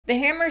The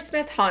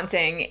Hammersmith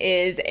Haunting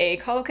is a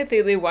Call of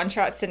Cthulhu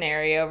one-shot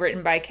scenario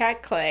written by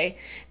Cat Clay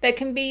that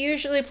can be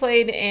usually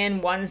played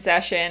in one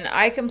session.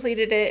 I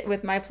completed it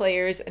with my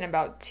players in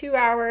about 2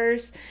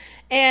 hours,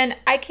 and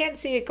I can't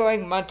see it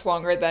going much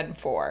longer than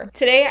 4.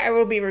 Today I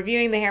will be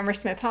reviewing the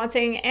Hammersmith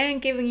Haunting and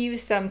giving you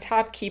some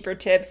top keeper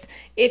tips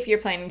if you're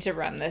planning to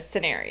run this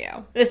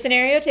scenario. The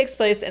scenario takes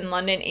place in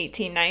London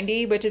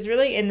 1890, which is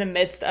really in the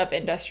midst of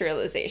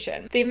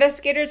industrialization. The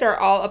investigators are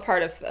all a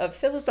part of a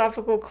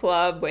philosophical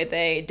club where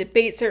they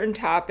debate certain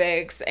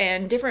topics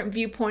and different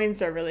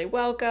viewpoints are really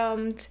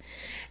welcomed.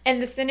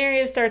 And the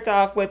scenario starts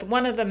off with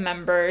one of the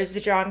members,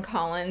 John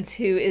Collins,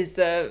 who is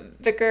the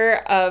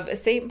vicar of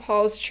St.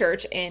 Paul's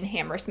Church in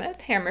Hammersmith,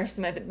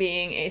 Hammersmith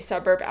being a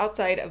suburb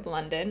outside of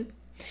London.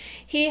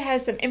 He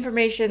has some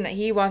information that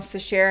he wants to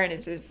share and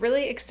is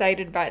really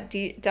excited about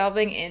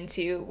delving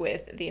into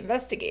with the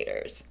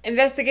investigators.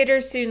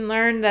 Investigators soon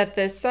learn that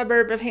the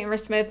suburb of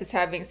Hammersmith is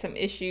having some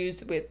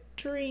issues with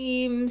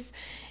dreams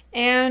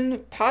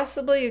and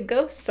possibly a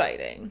ghost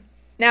sighting.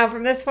 Now,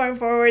 from this point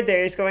forward,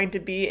 there's going to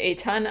be a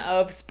ton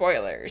of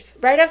spoilers.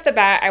 Right off the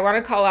bat, I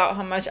want to call out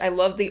how much I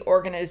love the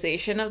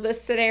organization of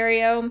this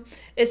scenario,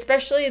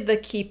 especially the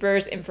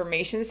Keeper's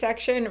information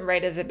section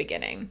right at the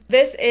beginning.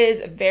 This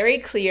is very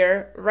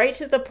clear, right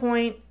to the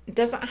point,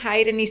 doesn't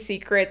hide any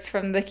secrets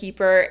from the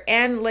Keeper,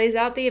 and lays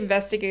out the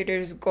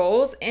investigators'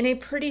 goals in a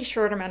pretty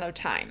short amount of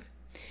time.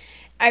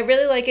 I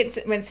really like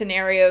it when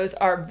scenarios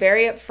are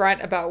very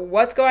upfront about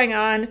what's going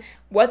on,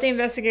 what the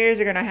investigators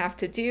are going to have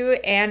to do,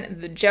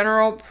 and the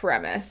general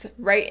premise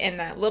right in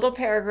that little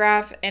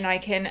paragraph, and I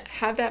can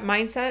have that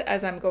mindset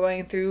as I'm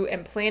going through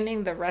and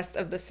planning the rest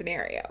of the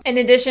scenario. In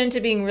addition to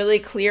being really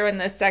clear in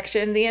this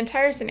section, the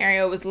entire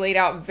scenario was laid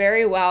out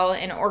very well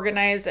and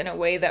organized in a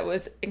way that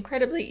was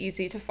incredibly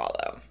easy to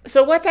follow.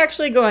 So what's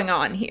actually going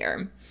on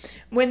here?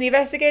 When the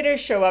investigators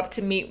show up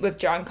to meet with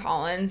John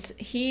Collins,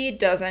 he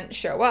doesn't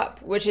show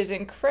up, which is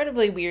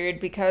incredibly weird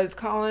because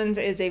Collins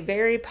is a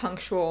very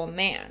punctual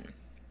man.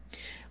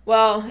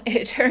 Well,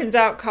 it turns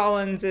out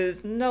Collins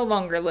is no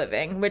longer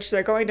living, which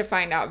they're going to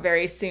find out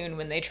very soon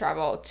when they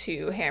travel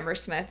to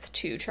Hammersmith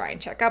to try and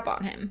check up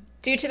on him.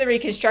 Due to the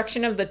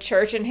reconstruction of the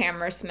church in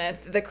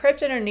Hammersmith, the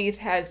crypt underneath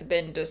has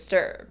been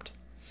disturbed.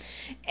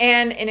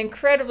 And an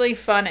incredibly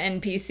fun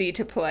NPC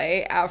to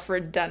play,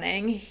 Alfred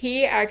Dunning,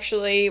 he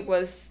actually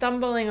was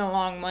stumbling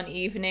along one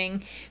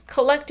evening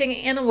collecting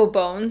animal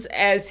bones,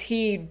 as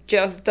he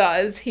just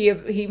does.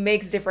 He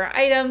makes different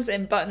items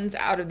and buttons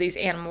out of these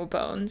animal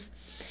bones.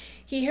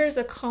 He hears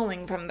a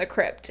calling from the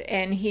crypt,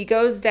 and he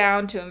goes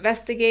down to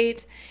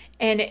investigate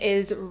and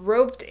is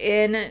roped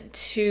in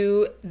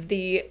to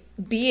the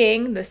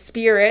being, the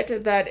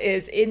spirit that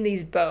is in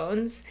these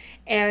bones,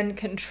 and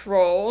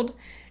controlled,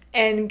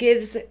 and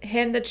gives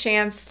him the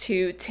chance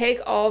to take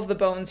all of the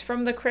bones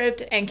from the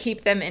crypt and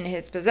keep them in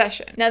his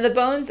possession. Now, the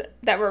bones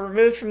that were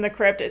removed from the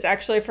crypt is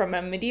actually from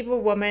a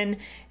medieval woman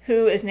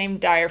who is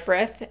named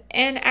Direfrith,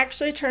 and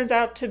actually turns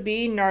out to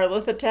be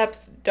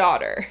Nyarlathotep's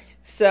daughter.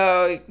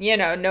 So, you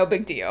know, no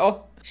big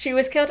deal. She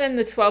was killed in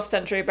the 12th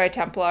century by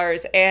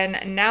Templars,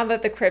 and now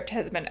that the crypt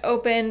has been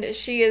opened,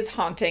 she is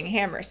haunting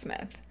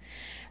Hammersmith.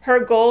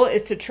 Her goal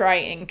is to try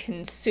and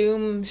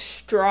consume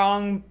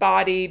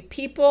strong-bodied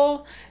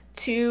people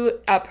to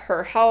up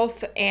her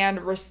health and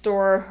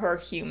restore her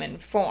human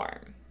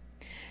form.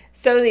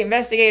 So the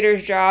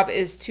investigator's job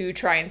is to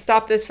try and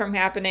stop this from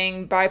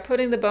happening by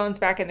putting the bones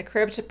back in the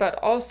crypt, but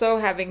also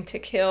having to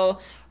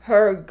kill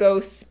her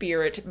ghost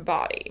spirit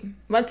body.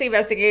 Once the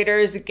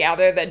investigators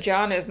gather that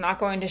John is not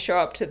going to show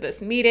up to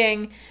this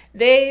meeting,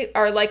 they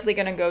are likely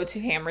going to go to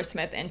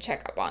Hammersmith and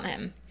check up on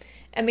him.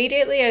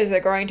 Immediately as they're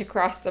going to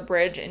cross the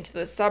bridge into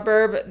the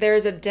suburb,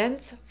 there's a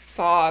dense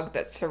fog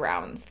that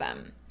surrounds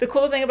them. The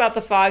cool thing about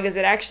the fog is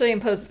it actually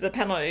imposes a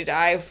penalty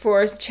die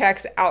for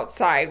checks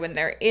outside when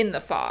they're in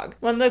the fog.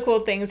 One of the cool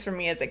things for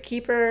me as a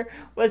keeper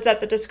was that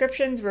the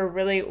descriptions were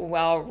really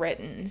well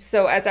written.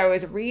 So as I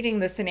was reading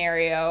the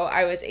scenario,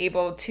 I was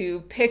able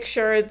to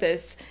picture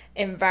this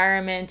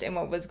environment and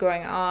what was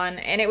going on,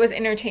 and it was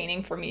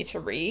entertaining for me to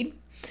read.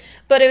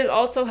 But it was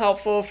also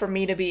helpful for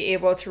me to be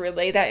able to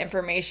relay that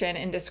information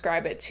and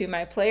describe it to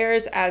my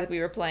players as we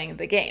were playing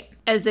the game.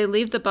 As they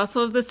leave the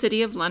bustle of the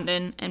city of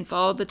London and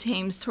follow the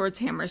Thames towards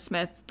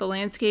Hammersmith, the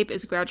landscape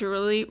is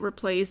gradually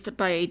replaced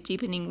by a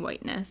deepening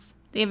whiteness.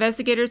 The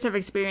investigators have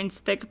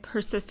experienced thick,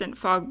 persistent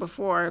fog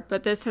before,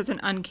 but this has an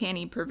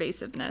uncanny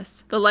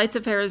pervasiveness. The lights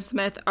of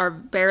Hammersmith are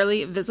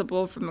barely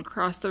visible from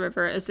across the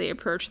river as they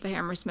approach the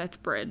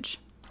Hammersmith Bridge.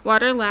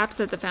 Water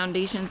laps at the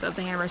foundations of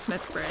the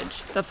Hammersmith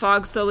Bridge. The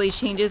fog slowly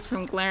changes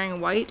from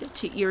glaring white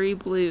to eerie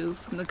blue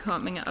from the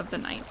coming of the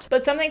night.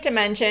 But something to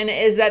mention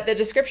is that the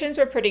descriptions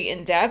were pretty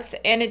in-depth,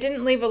 and it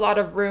didn't leave a lot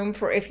of room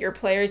for if your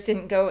players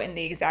didn't go in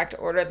the exact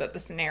order that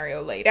the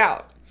scenario laid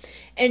out.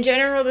 In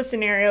general, the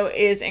scenario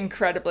is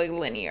incredibly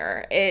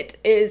linear. It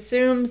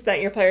assumes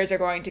that your players are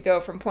going to go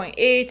from point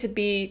A to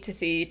B to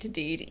C to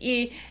D to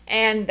E,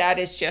 and that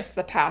is just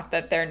the path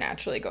that they're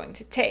naturally going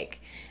to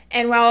take.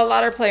 And while a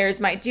lot of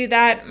players might do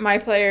that, my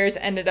players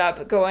ended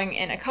up going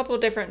in a couple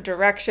different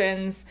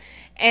directions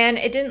and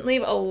it didn't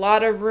leave a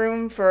lot of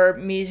room for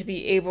me to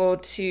be able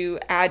to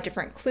add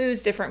different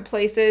clues, different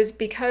places,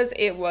 because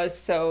it was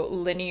so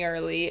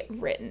linearly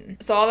written.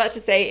 So all that to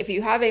say, if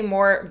you have a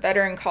more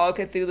veteran Call of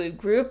Cthulhu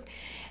group,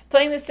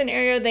 playing this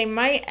scenario, they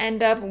might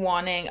end up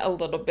wanting a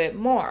little bit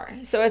more.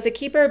 So as a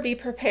keeper, be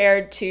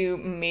prepared to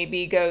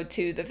maybe go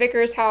to the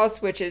vicar's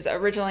house, which is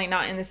originally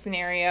not in the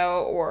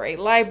scenario, or a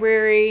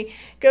library.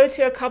 Go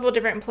to a couple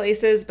different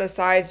places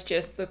besides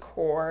just the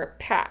core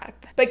path.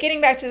 But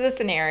getting back to the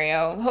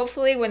scenario,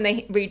 hopefully when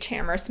they reach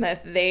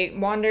Hammersmith, they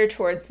wander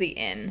towards the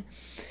inn.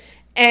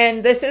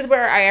 And this is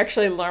where I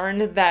actually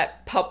learned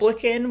that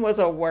publican was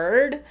a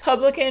word.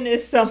 Publican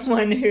is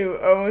someone who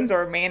owns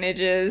or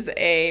manages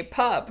a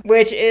pub,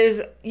 which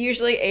is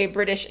usually a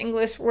British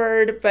English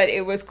word, but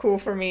it was cool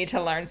for me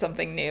to learn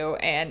something new,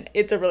 and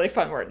it's a really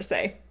fun word to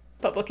say.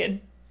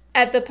 Publican.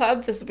 At the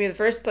pub, this will be the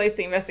first place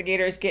the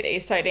investigators get a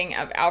sighting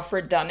of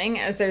Alfred Dunning,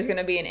 as there's going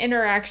to be an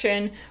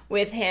interaction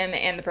with him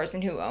and the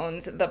person who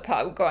owns the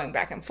pub going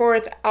back and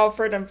forth.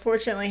 Alfred,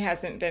 unfortunately,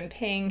 hasn't been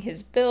paying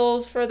his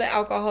bills for the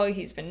alcohol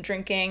he's been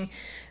drinking,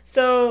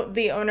 so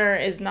the owner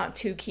is not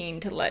too keen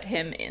to let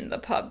him in the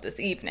pub this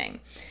evening.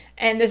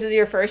 And this is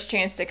your first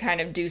chance to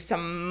kind of do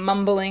some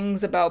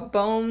mumblings about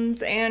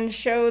bones and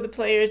show the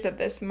players that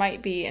this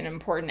might be an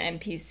important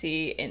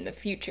NPC in the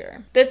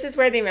future. This is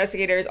where the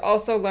investigators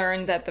also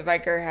learn that the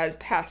vicar has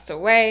passed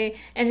away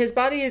and his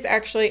body is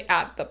actually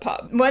at the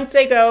pub. Once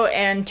they go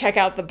and check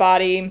out the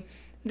body,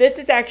 this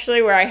is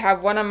actually where I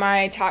have one of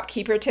my top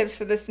keeper tips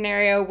for this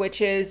scenario,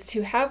 which is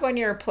to have one of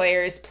your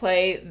players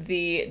play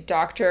the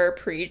Doctor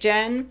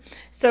pre-gen.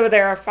 So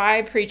there are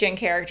 5 pre-gen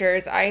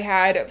characters. I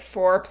had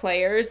 4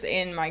 players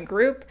in my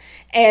group,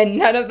 and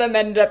none of them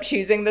ended up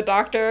choosing the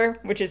Doctor,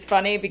 which is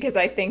funny because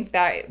I think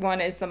that one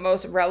is the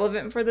most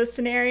relevant for this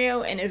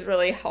scenario and is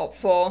really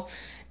helpful,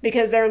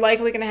 because they're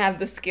likely going to have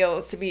the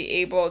skills to be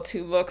able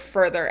to look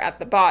further at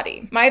the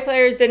body. My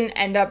players didn't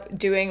end up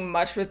doing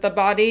much with the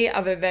body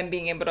other than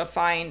being able to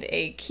find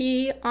a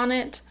key on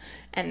it,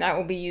 and that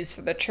will be used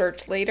for the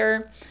church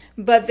later.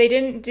 But they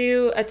didn't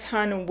do a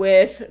ton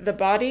with the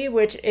body,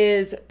 which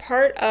is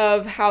part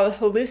of how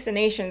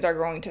hallucinations are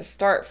going to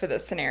start for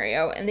this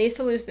scenario, and these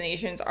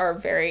hallucinations are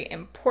very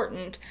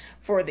important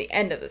for the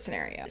end of the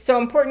scenario.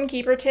 So important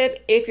keeper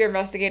tip, if your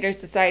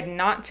investigators decide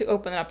not to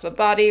open up the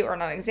body or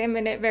not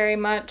examine it very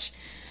much,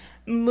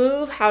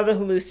 move how the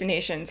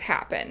hallucinations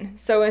happen.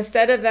 So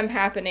instead of them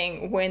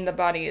happening when the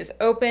body is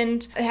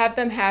opened, have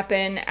them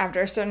happen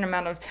after a certain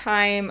amount of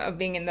time of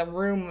being in the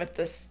room with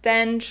the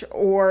stench,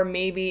 or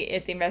maybe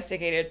if the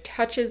investigator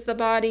touches the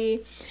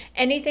body,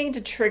 anything to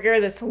trigger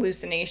this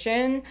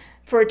hallucination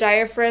for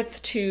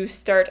Diaphrith to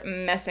start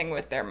messing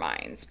with their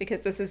minds,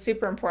 because this is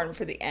super important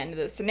for the end of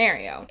the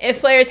scenario. If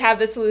players have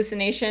this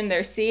hallucination,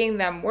 they're seeing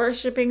them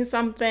worshiping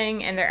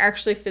something and they're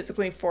actually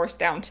physically forced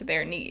down to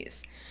their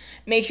knees.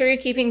 Make sure you're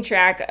keeping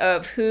track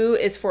of who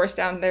is forced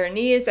down to their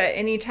knees at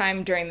any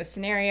time during the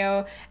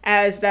scenario,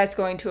 as that's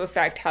going to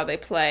affect how they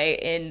play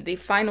in the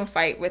final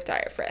fight with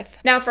Diaphrith.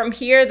 Now from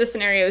here, the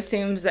scenario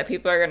assumes that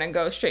people are going to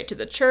go straight to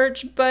the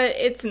church, but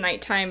it's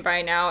nighttime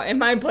by now, and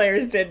my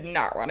players did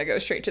not want to go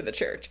straight to the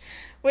church.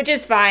 Which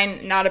is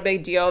fine, not a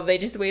big deal. They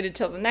just waited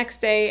till the next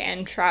day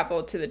and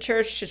traveled to the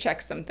church to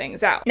check some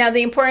things out. Now,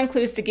 the important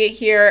clues to get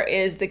here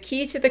is the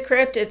key to the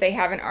crypt, if they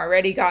haven't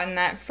already gotten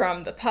that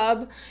from the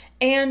pub,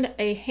 and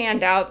a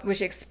handout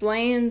which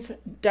explains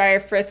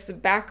Diaphrith's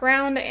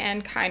background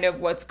and kind of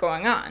what's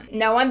going on.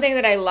 Now, one thing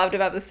that I loved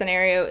about the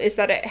scenario is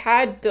that it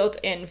had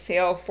built-in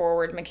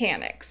fail-forward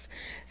mechanics.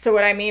 So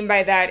what I mean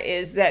by that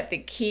is that the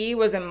key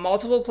was in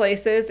multiple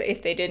places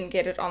if they didn't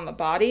get it on the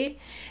body,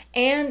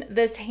 and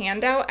this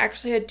handout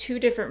actually had 2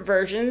 different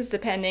versions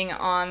depending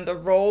on the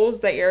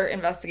rolls that your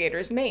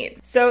investigators made.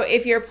 So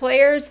if your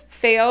players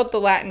failed the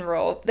Latin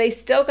roll, they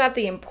still got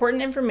the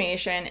important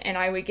information, and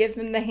I would give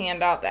them the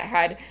handout that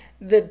had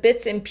the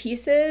bits and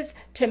pieces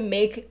to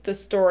make the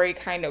story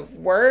kind of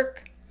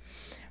work.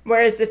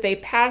 Whereas if they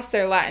passed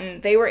their Latin,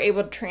 they were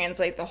able to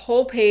translate the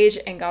whole page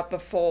and got the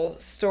full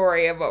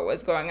story of what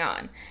was going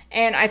on.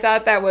 And I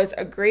thought that was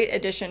a great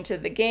addition to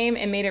the game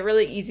and made it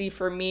really easy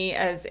for me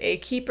as a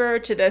keeper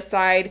to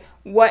decide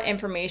what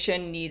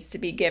information needs to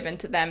be given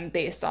to them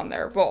based on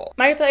their role.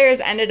 My players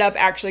ended up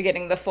actually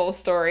getting the full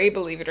story,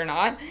 believe it or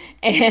not,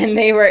 and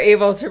they were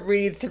able to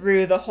read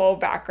through the whole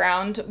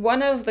background.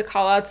 One of the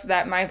callouts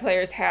that my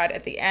players had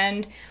at the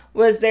end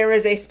was there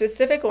was a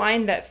specific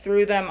line that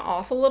threw them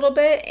off a little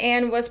bit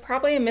and was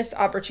probably a missed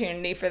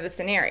opportunity for the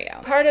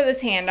scenario. Part of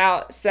this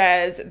handout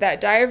says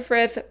that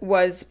Diaphrith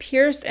was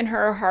pierced in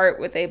her heart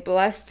with a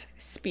blessed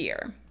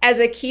spear. As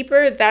a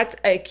keeper, that's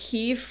a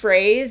key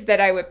phrase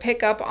that I would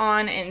pick up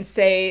on and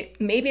say,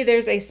 maybe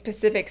there's a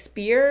specific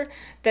spear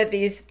that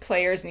these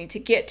players need to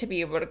get to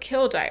be able to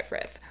kill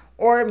Diaphrith.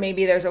 Or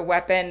maybe there's a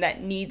weapon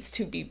that needs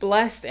to be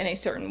blessed in a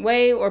certain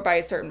way or by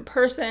a certain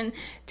person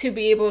to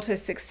be able to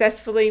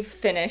successfully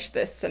finish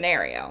this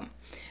scenario.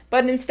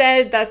 but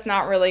instead that's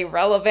not really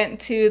relevant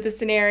to the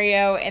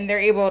scenario, and they're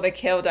able to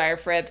kill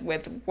Direfrith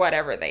with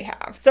whatever they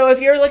have. So if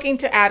you're looking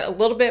to add a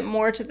little bit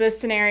more to this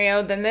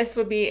scenario, then this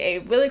would be a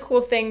really cool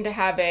thing to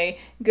have a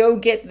go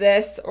get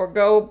this or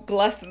go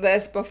bless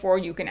this before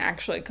you can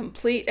actually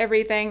complete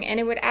everything, and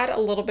it would add a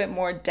little bit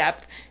more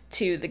depth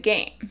to the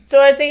game.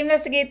 So as they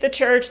investigate the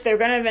church, they're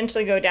going to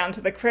eventually go down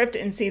to the crypt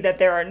and see that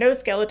there are no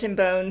skeleton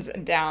bones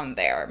down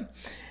there.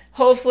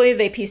 Hopefully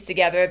they piece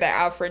together that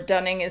Alfred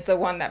Dunning is the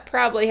one that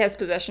probably has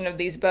possession of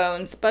these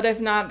bones, but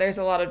if not, there's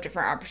a lot of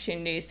different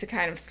opportunities to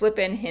kind of slip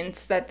in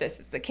hints that this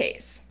is the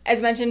case.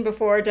 As mentioned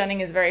before, Dunning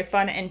is a very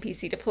fun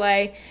NPC to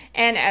play,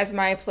 and as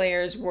my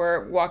players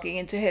were walking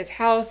into his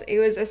house, it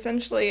was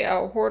essentially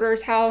a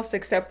hoarder's house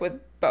except with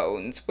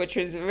bones, which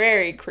was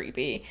very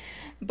creepy.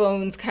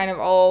 Bones kind of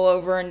all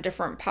over in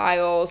different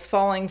piles,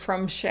 falling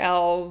from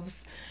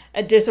shelves,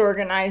 a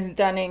disorganized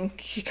Dunning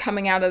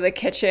coming out of the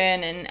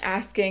kitchen and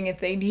asking if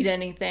they need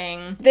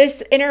anything.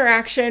 This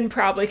interaction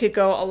probably could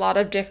go a lot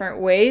of different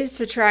ways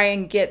to try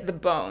and get the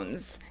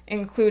bones,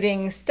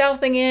 including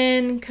stealthing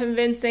in,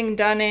 convincing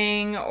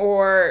Dunning,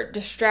 or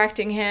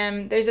distracting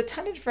him. There's a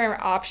ton of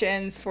different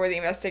options for the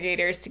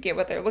investigators to get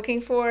what they're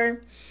looking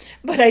for,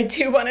 but I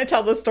do want to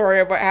tell the story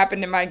of what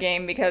happened in my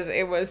game because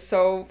it was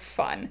so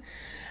fun.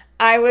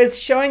 I was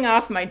showing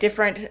off my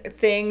different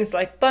things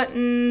like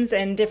buttons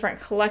and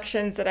different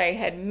collections that I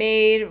had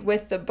made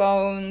with the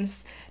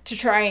bones to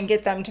try and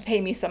get them to pay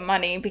me some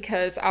money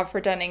because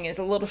Alfred Dunning is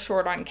a little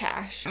short on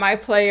cash. My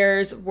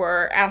players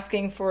were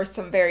asking for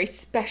some very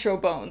special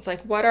bones,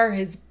 like what are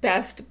his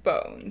best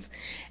bones?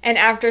 And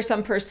after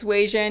some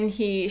persuasion,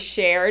 he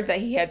shared that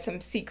he had some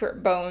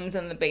secret bones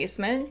in the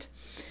basement.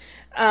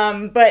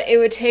 But it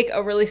would take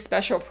a really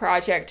special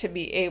project to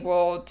be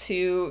able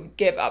to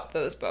give up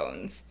those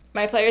bones.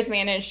 My players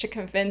managed to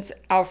convince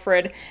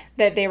Alfred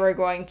that they were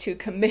going to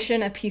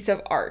commission a piece of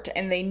art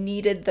and they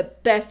needed the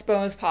best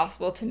bones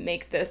possible to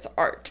make this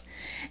art.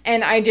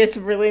 And I just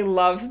really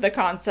love the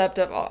concept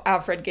of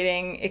Alfred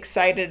getting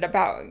excited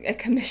about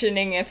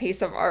commissioning a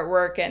piece of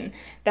artwork, and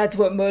that's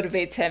what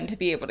motivates him to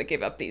be able to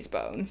give up these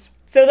bones.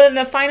 So then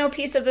the final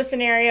piece of the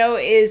scenario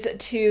is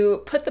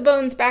to put the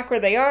bones back where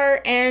they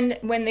are, and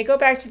when they go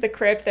back to the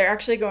crypt, they're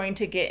actually going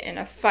to get in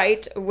a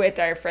fight with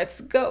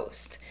Direfrith's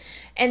ghost.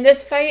 And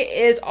this fight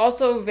is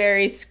also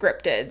very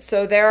scripted,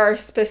 so there are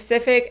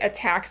specific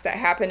attacks that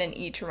happen in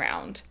each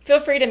round. Feel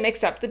free to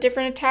mix up the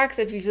different attacks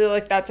if you feel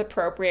like that's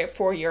appropriate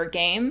for your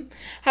game.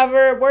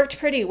 However, it worked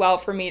pretty well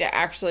for me to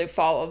actually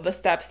follow the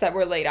steps that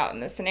were laid out in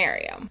the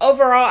scenario.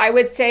 Overall, I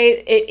would say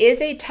it is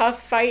a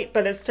tough fight,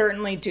 but it's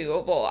certainly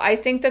doable. I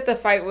think that the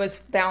fight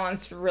was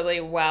balanced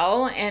really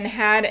well and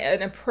had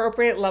an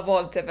appropriate level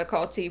of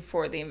difficulty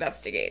for the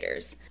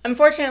investigators.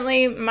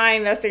 Unfortunately, my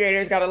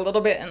investigators got a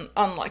little bit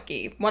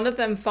unlucky. One of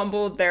them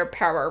fumbled their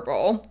power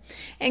roll.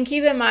 And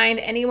keep in mind,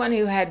 anyone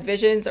who had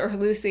visions or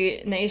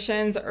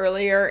hallucinations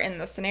earlier in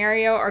the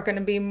scenario are going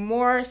to be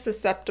more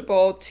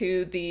susceptible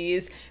to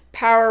these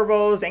power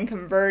rolls and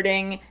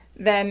converting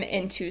them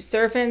into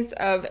servants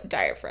of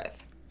Direfrith.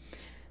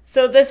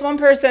 So this one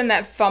person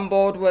that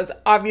fumbled was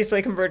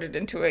obviously converted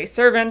into a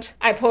servant.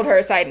 I pulled her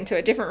aside into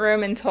a different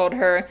room and told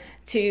her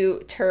to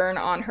turn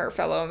on her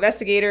fellow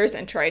investigators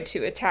and try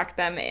to attack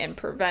them and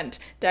prevent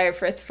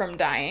Direfrith from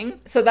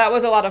dying. So that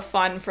was a lot of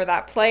fun for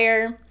that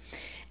player.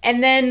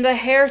 And then the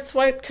hair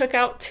swipe took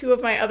out two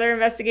of my other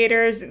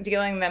investigators,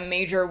 dealing them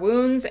major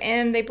wounds,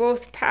 and they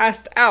both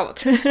passed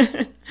out.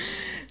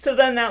 So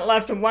then that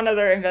left one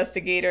other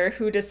investigator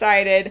who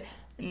decided,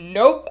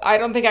 nope, I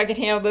don't think I can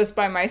handle this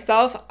by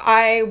myself.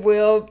 I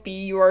will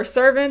be your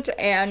servant,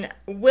 and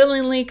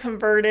willingly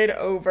converted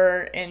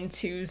over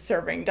into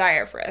serving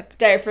Direfrith.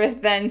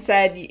 Direfrith then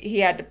said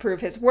he had to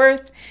prove his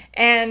worth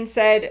and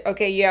said,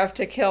 okay, you have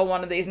to kill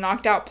one of these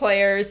knocked out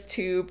players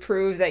to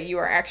prove that you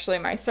are actually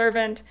my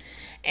servant.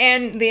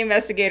 And the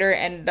investigator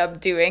ended up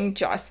doing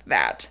just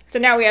that. So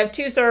now we have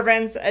two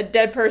servants, a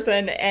dead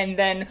person, and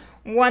then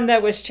one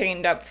that was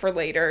chained up for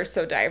later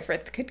so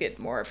Direfrith could get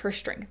more of her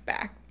strength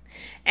back.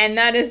 And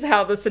that is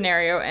how the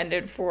scenario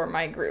ended for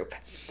my group.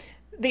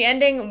 The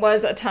ending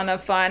was a ton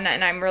of fun,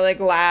 and I'm really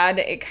glad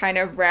it kind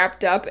of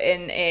wrapped up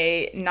in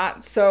a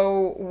not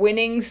so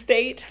winning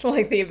state.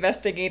 Like the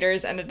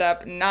investigators ended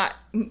up not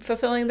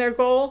fulfilling their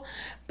goal,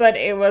 but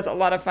it was a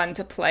lot of fun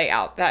to play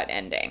out that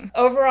ending.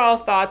 Overall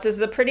thoughts, this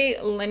is a pretty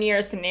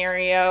linear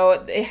scenario.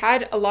 It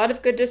had a lot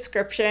of good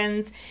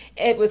descriptions.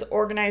 It was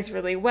organized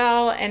really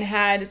well and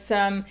had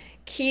some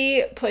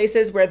key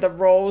places where the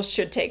roles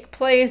should take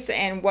place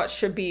and what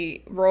should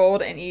be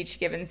rolled in each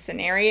given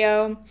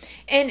scenario.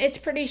 And it's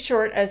pretty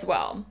short as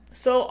well.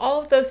 So all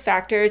of those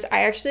factors,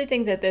 I actually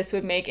think that this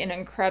would make an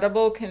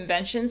incredible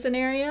convention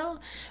scenario,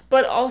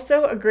 but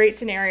also a great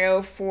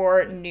scenario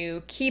for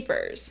new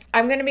keepers.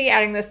 I'm going to be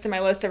adding this to my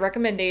list of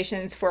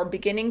recommendations for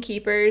beginning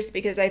keepers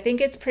because I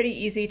think it's pretty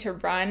easy to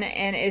run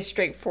and is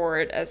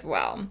straightforward as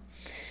well.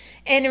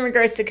 And in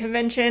regards to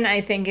convention,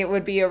 I think it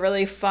would be a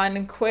really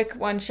fun, quick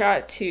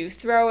one-shot to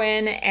throw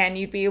in, and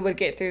you'd be able to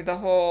get through the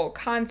whole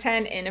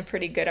content in a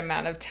pretty good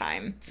amount of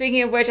time.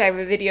 Speaking of which, I have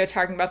a video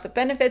talking about the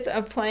benefits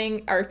of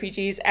playing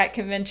RPGs at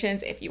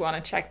conventions if you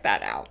want to check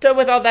that out. So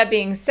with all that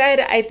being said,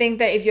 I think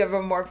that if you have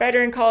a more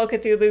veteran Call of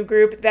Cthulhu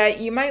group, that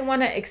you might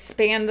want to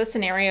expand the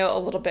scenario a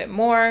little bit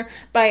more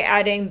by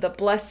adding the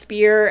Blessed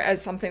Spear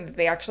as something that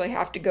they actually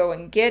have to go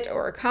and get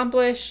or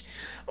accomplish,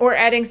 or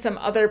adding some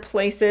other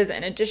places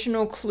and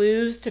additional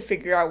clues to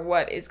figure out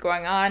what is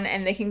going on,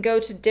 and they can go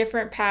to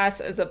different paths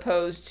as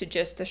opposed to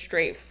just the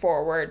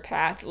straightforward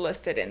path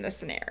listed in the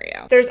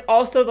scenario. There's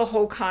also the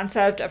whole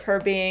concept of her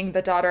being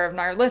the daughter of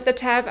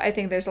Nyarlathotep. I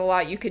think there's a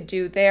lot you could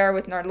do there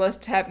with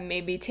Nyarlathotep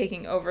maybe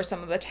taking over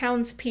some of the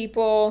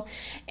townspeople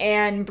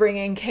and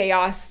bringing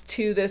chaos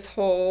to this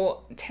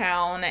whole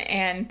town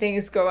and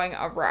things going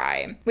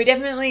awry. We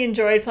definitely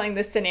enjoyed playing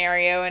this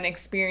scenario and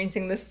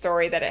experiencing the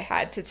story that it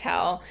had to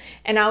tell,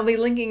 and I'll be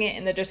linking it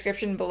in the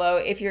description below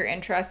if you're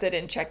interested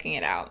in checking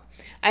it out.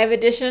 I have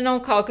additional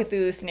Call of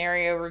Cthulhu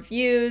scenario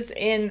reviews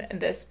in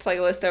this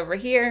playlist over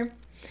here,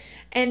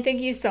 and thank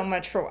you so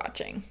much for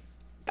watching.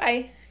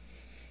 Bye!